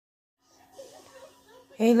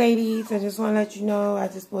Hey ladies, I just want to let you know I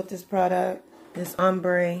just bought this product, this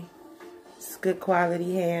ombre. It's good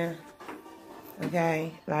quality hair.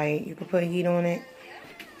 Okay, like you can put heat on it.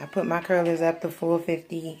 I put my curlers up to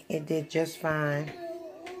 450. It did just fine.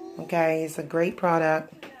 Okay, it's a great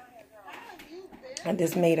product. I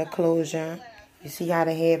just made a closure. You see how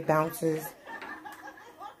the hair bounces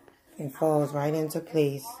and falls right into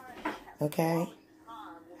place. Okay,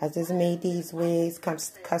 I just made these wigs,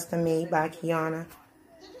 custom made by Kiana.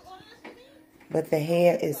 But the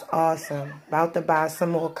hair is awesome. About to buy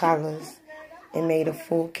some more colors. It made a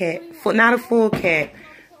full cap. Not a full cap,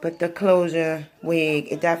 but the closure wig.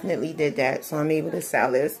 It definitely did that. So I'm able to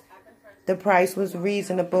sell this. The price was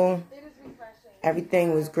reasonable.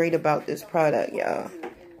 Everything was great about this product, y'all.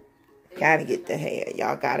 Gotta get the hair.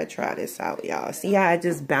 Y'all gotta try this out, y'all. See how it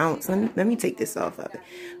just bounced? Let me take this off of it.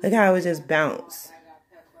 Look how it just bounced.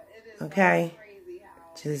 Okay?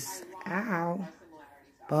 Just, ow.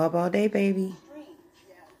 Bob all day, baby.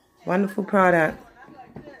 Wonderful product.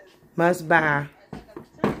 Must buy.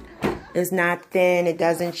 It's not thin. It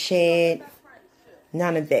doesn't shed.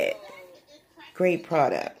 None of that. Great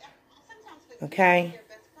product. Okay?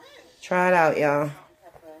 Try it out, y'all.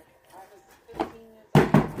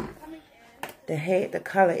 The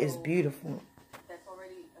color is beautiful.